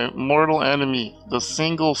was my mortal enemy, the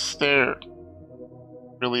single stare.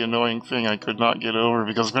 Really annoying thing I could not get over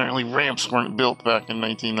because apparently ramps weren't built back in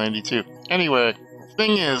 1992. Anyway,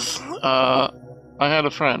 thing is, I had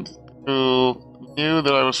a friend who knew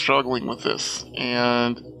that I was struggling with this,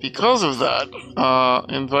 and because of that,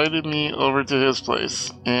 invited me over to his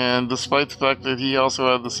place. And despite the fact that he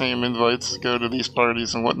also had the same invites to go to these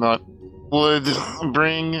parties and whatnot, would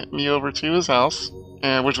bring me over to his house,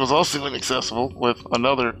 which was also inaccessible with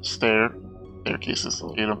another staircases,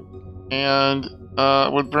 you know, and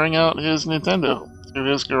would bring out his Nintendo to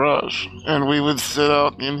his garage, and we would sit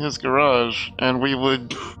out in his garage and we would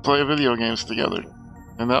play video games together.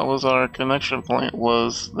 And that was our connection point,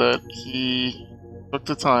 was that he took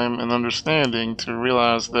the time and understanding to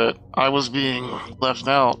realize that I was being left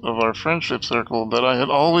out of our friendship circle that I had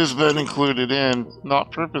always been included in,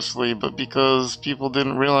 not purposely, but because people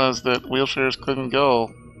didn't realize that wheelchairs couldn't go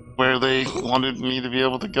where they wanted me to be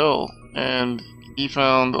able to go. And he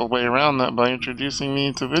found a way around that by introducing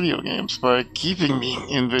me to video games, by keeping me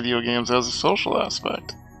in video games as a social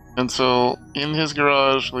aspect. And so, in his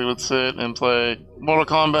garage, we would sit and play Mortal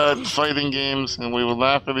Kombat fighting games, and we would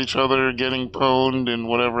laugh at each other, getting pwned and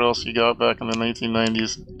whatever else you got back in the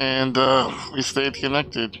 1990s. And we stayed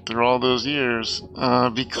connected through all those years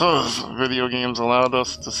because video games allowed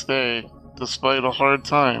us to stay despite a hard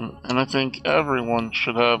time. And I think everyone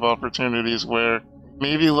should have opportunities where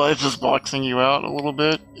maybe life is boxing you out a little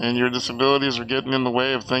bit, and your disabilities are getting in the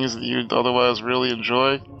way of things that you'd otherwise really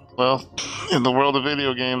enjoy. Well, in the world of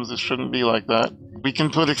video games, it shouldn't be like that. We can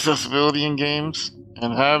put accessibility in games,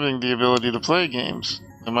 and having the ability to play games,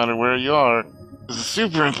 no matter where you are, is a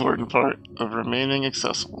super important part of remaining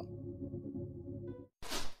accessible.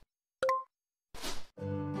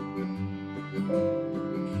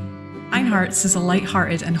 Pine Hearts is a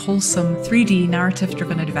light-hearted and wholesome 3D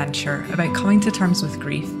narrative-driven adventure about coming to terms with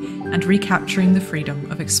grief and recapturing the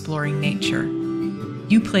freedom of exploring nature.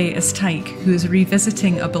 You play as Tyke, who is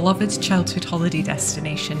revisiting a beloved childhood holiday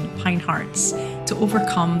destination, Pine Hearts, to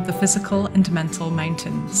overcome the physical and mental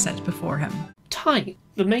mountains set before him. Tyke,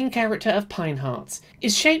 the main character of Pine Hearts,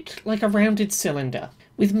 is shaped like a rounded cylinder,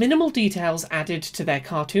 with minimal details added to their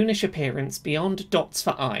cartoonish appearance beyond dots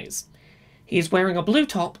for eyes. He is wearing a blue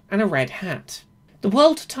top and a red hat. The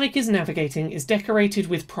world Tyke is navigating is decorated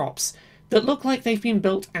with props that look like they've been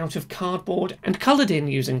built out of cardboard and coloured in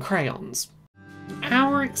using crayons.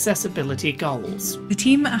 Our accessibility goals. The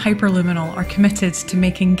team at Hyperluminal are committed to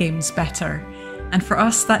making games better, and for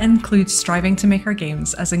us that includes striving to make our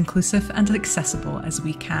games as inclusive and accessible as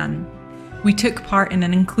we can. We took part in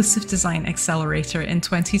an Inclusive Design Accelerator in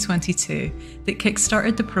 2022 that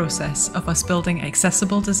kickstarted the process of us building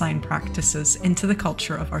accessible design practices into the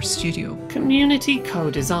culture of our studio. Community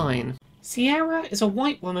co-design. Sierra is a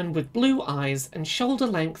white woman with blue eyes and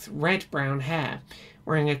shoulder-length red-brown hair,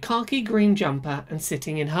 wearing a khaki green jumper and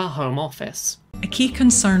sitting in her home office. A key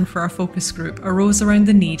concern for our focus group arose around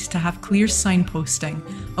the need to have clear signposting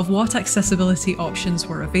of what accessibility options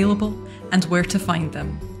were available and where to find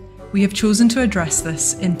them. We have chosen to address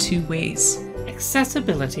this in two ways.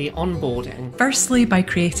 Accessibility onboarding. Firstly, by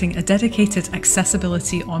creating a dedicated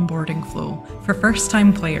accessibility onboarding flow for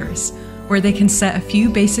first-time players, where they can set a few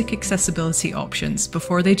basic accessibility options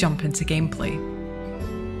before they jump into gameplay.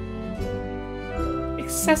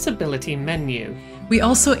 Accessibility menu. We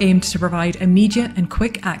also aimed to provide immediate and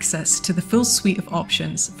quick access to the full suite of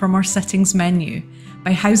options from our settings menu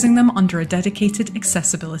by housing them under a dedicated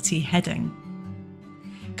accessibility heading.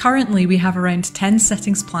 Currently, we have around 10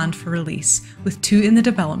 settings planned for release, with 2 in the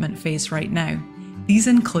development phase right now. These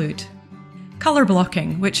include colour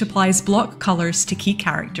blocking, which applies block colours to key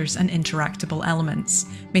characters and interactable elements,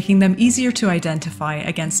 making them easier to identify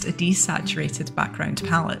against a desaturated background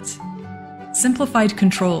palette. Simplified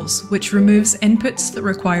controls, which removes inputs that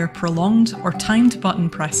require prolonged or timed button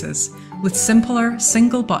presses with simpler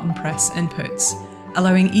single button press inputs,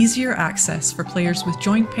 allowing easier access for players with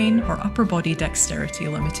joint pain or upper body dexterity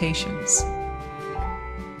limitations.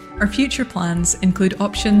 Our future plans include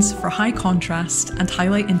options for high contrast and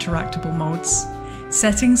highlight interactable modes,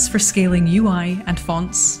 settings for scaling UI and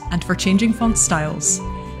fonts and for changing font styles,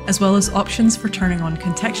 as well as options for turning on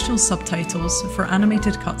contextual subtitles for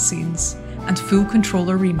animated cutscenes and full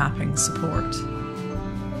controller remapping support.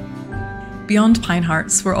 Beyond Pine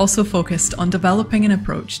Hearts, we're also focused on developing an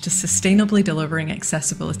approach to sustainably delivering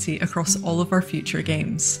accessibility across all of our future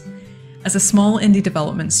games. As a small indie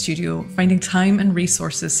development studio, finding time and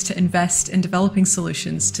resources to invest in developing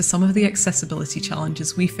solutions to some of the accessibility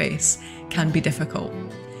challenges we face can be difficult.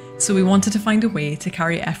 So we wanted to find a way to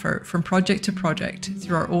carry effort from project to project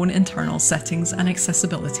through our own internal settings and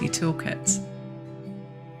accessibility toolkit.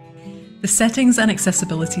 The Settings and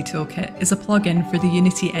Accessibility Toolkit is a plugin for the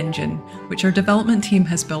Unity engine, which our development team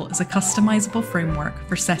has built as a customizable framework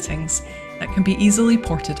for settings that can be easily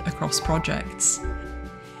ported across projects.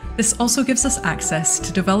 This also gives us access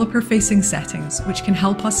to developer-facing settings, which can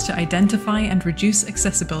help us to identify and reduce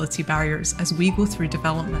accessibility barriers as we go through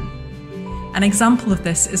development. An example of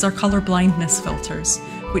this is our color blindness filters,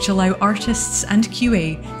 which allow artists and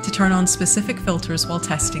QA to turn on specific filters while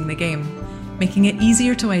testing the game, making it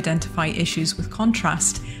easier to identify issues with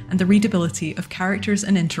contrast and the readability of characters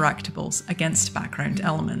and interactables against background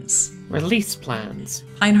elements. Release plans.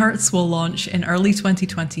 Pine Hearts will launch in early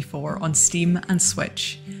 2024 on Steam and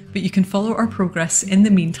Switch, but you can follow our progress in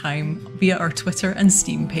the meantime via our Twitter and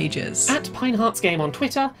Steam pages. At Pine Hearts Game on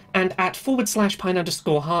Twitter and at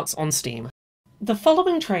 /Pine_Hearts on Steam. The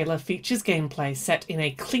following trailer features gameplay set in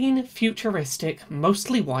a clean, futuristic,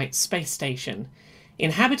 mostly white space station,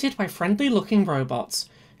 inhabited by friendly-looking robots,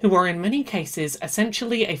 who are in many cases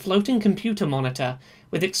essentially a floating computer monitor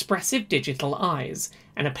with expressive digital eyes,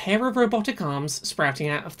 and a pair of robotic arms sprouting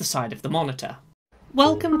out of the side of the monitor.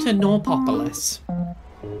 Welcome to Norpopolis,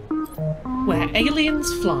 where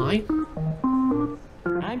aliens fly.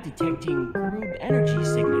 I'm detecting crude energy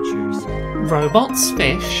signatures. Robots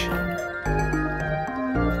fish.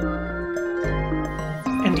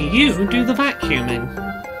 And you do the vacuuming.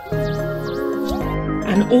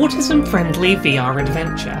 An autism-friendly VR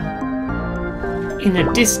adventure in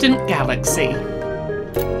a distant galaxy.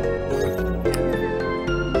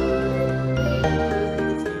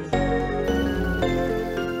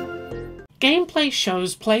 Gameplay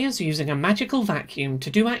shows players using a magical vacuum to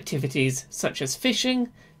do activities such as fishing,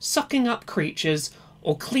 sucking up creatures,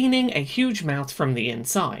 or cleaning a huge mouth from the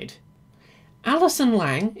inside. Alison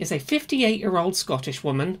Lang is a 58-year-old Scottish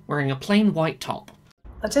woman wearing a plain white top.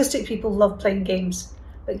 Autistic people love playing games,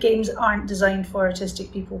 but games aren't designed for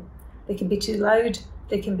autistic people. They can be too loud,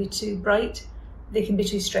 they can be too bright, they can be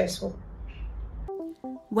too stressful.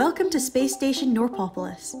 Welcome to Space Station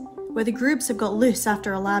Norpopolis, where the groups have got loose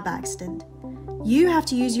after a lab accident. You have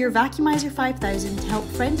to use your Vacuumizer 5000 to help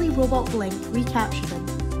friendly robot Blink recapture them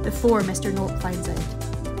before Mr. Norp finds out.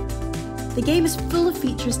 The game is full of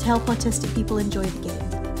features to help autistic people enjoy the game.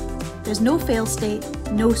 There's no fail state,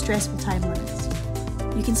 no stressful time limits.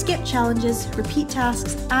 You can skip challenges, repeat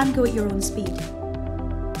tasks, and go at your own speed.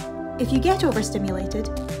 If you get overstimulated,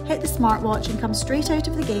 hit the smartwatch and come straight out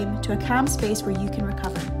of the game to a calm space where you can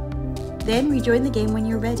recover. Then rejoin the game when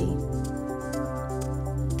you're ready.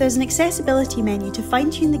 There's an accessibility menu to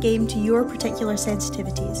fine-tune the game to your particular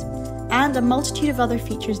sensitivities, and a multitude of other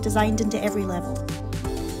features designed into every level.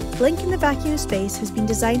 Blink in the Vacuum of Space has been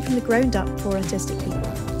designed from the ground up for autistic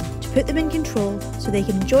people, to put them in control so they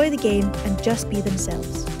can enjoy the game and just be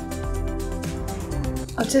themselves.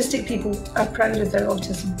 Autistic people are proud of their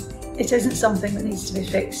autism. It isn't something that needs to be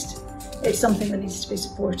fixed. It's something that needs to be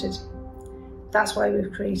supported. That's why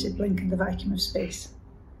we've created Blink in the Vacuum of Space.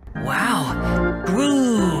 Wow,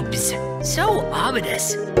 grooves, so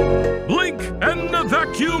ominous. Blink and the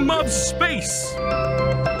Vacuum of Space.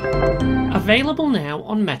 Available now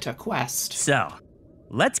on MetaQuest. So,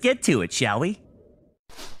 let's get to it, shall we?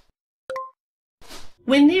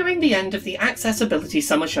 We're nearing the end of the Accessibility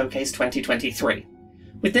Summer Showcase 2023,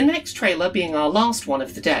 with the next trailer being our last one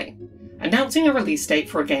of the day, announcing a release date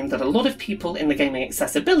for a game that a lot of people in the gaming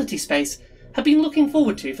accessibility space have been looking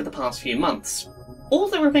forward to for the past few months. All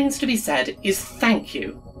that remains to be said is thank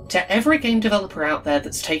you to every game developer out there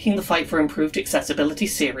that's taking the fight for improved accessibility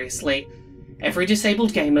seriously, every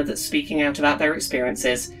disabled gamer that's speaking out about their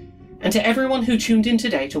experiences, and to everyone who tuned in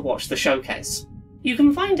today to watch the showcase. You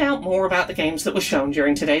can find out more about the games that were shown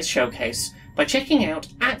during today's showcase by checking out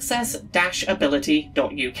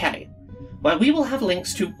access-ability.uk, where we will have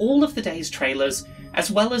links to all of the day's trailers,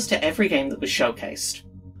 as well as to every game that was showcased.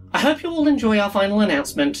 I hope you all enjoy our final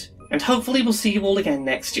announcement, and hopefully we'll see you all again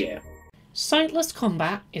next year. Sightless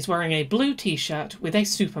Combat is wearing a blue t-shirt with a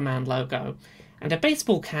Superman logo, and a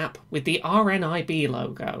baseball cap with the RNIB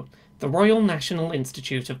logo, the Royal National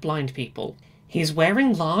Institute of Blind People. He's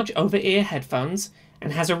wearing large over-ear headphones,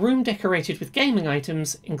 and has a room decorated with gaming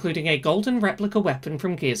items, including a golden replica weapon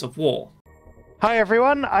from Gears of War. Hi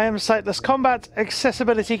everyone, I am Sightless Combat,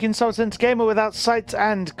 accessibility consultant, gamer without sight,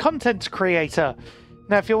 and content creator.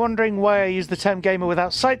 Now, if you're wondering why I use the term gamer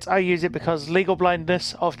without sight, I use it because legal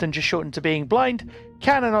blindness, often just shortened to being blind,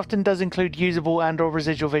 can and often does include usable and or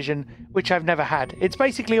residual vision, which I've never had. It's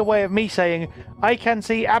basically a way of me saying, I can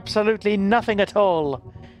see absolutely nothing at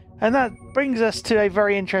all. And that brings us to a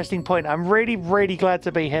very interesting point. I'm really, really glad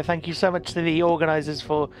to be here. Thank you so much to the organisers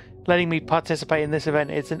for letting me participate in this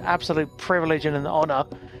event. It's an absolute privilege and an honour.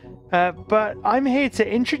 But I'm here to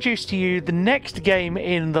introduce to you the next game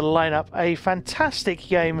in the lineup, a fantastic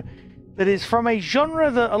game that is from a genre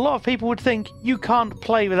that a lot of people would think you can't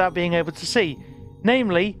play without being able to see,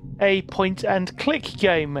 namely a point-and-click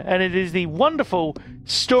game, and it is the wonderful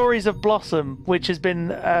Stories of Blossom, which has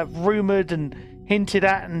been rumoured and hinted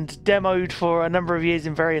at and demoed for a number of years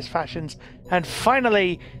in various fashions, and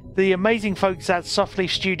finally the amazing folks at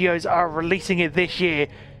Softleaf Studios are releasing it this year.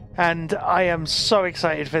 And I am so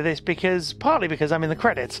excited for this partly because I'm in the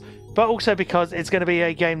credits, but also because it's going to be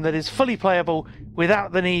a game that is fully playable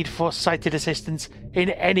without the need for sighted assistance in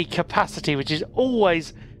any capacity, which is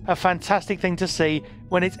always a fantastic thing to see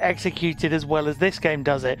when it's executed as well as this game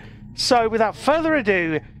does it. So without further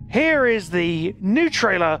ado, here is the new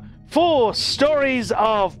trailer for Stories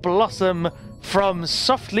of Blossom from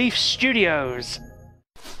Softleaf Studios.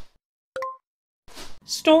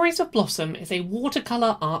 Stories of Blossom is a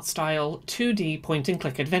watercolour art style 2D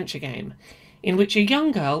point-and-click adventure game, in which a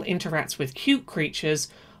young girl interacts with cute creatures,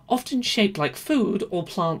 often shaped like food or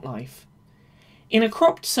plant life. In a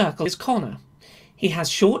cropped circle is Connor. He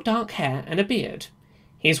has short dark hair and a beard.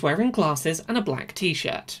 He is wearing glasses and a black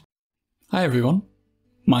t-shirt. Hi everyone,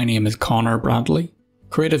 my name is Connor Bradley,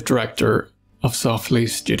 Creative Director of Softleaf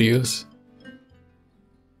Studios.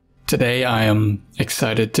 Today I am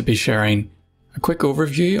excited to be sharing a quick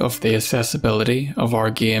overview of the accessibility of our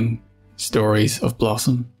game, Stories of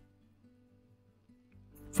Blossom.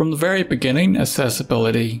 From the very beginning,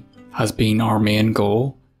 accessibility has been our main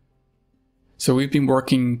goal. So we've been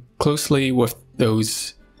working closely with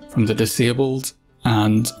those from the disabled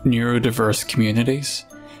and neurodiverse communities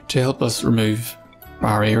to help us remove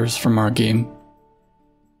barriers from our game.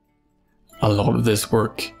 A lot of this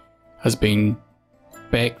work has been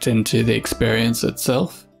baked into the experience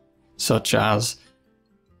itself, such as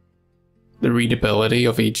the readability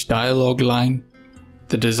of each dialogue line,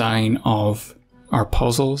 the design of our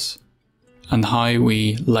puzzles, and how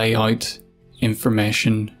we lay out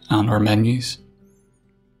information and our menus.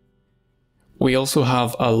 We also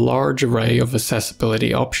have a large array of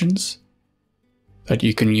accessibility options that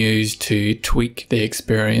you can use to tweak the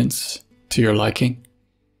experience to your liking.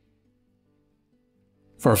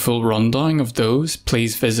 For a full rundown of those,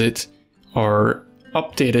 please visit our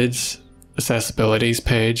updated accessibilities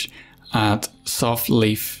page at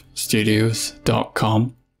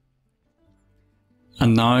softleafstudios.com.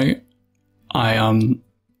 And now I am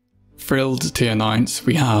thrilled to announce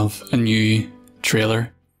we have a new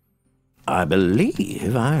trailer. I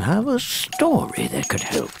believe I have a story that could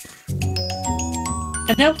help.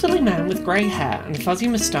 An elderly man with grey hair and fuzzy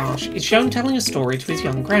moustache is shown telling a story to his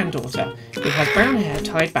young granddaughter, who has brown hair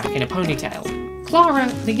tied back in a ponytail. Clara,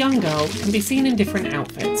 the young girl, can be seen in different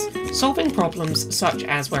outfits, solving problems such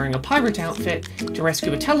as wearing a pirate outfit to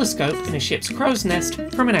rescue a telescope in a ship's crow's nest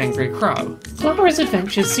from an angry crow. Clara's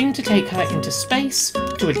adventures seem to take her into space,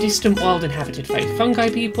 to a distant world inhabited by fungi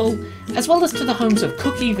people, as well as to the homes of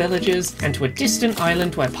cookie villagers and to a distant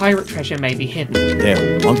island where pirate treasure may be hidden.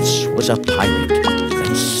 There once was a pirate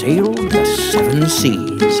that sailed the 7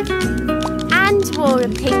 seas. And wore a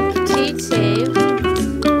pink tutu.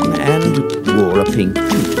 And wore a pink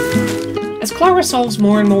tutu. As Clara solves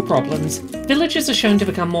more and more problems, villagers are shown to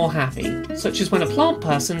become more happy, such as when a plant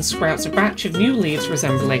person sprouts a batch of new leaves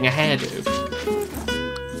resembling a hairdo.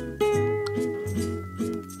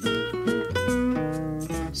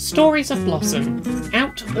 Stories of Blossom,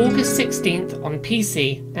 out August 16th on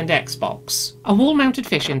PC and Xbox. A wall-mounted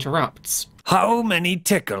fish interrupts. How many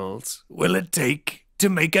tickles will it take to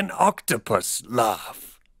make an octopus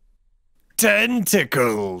laugh? 10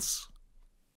 tickles.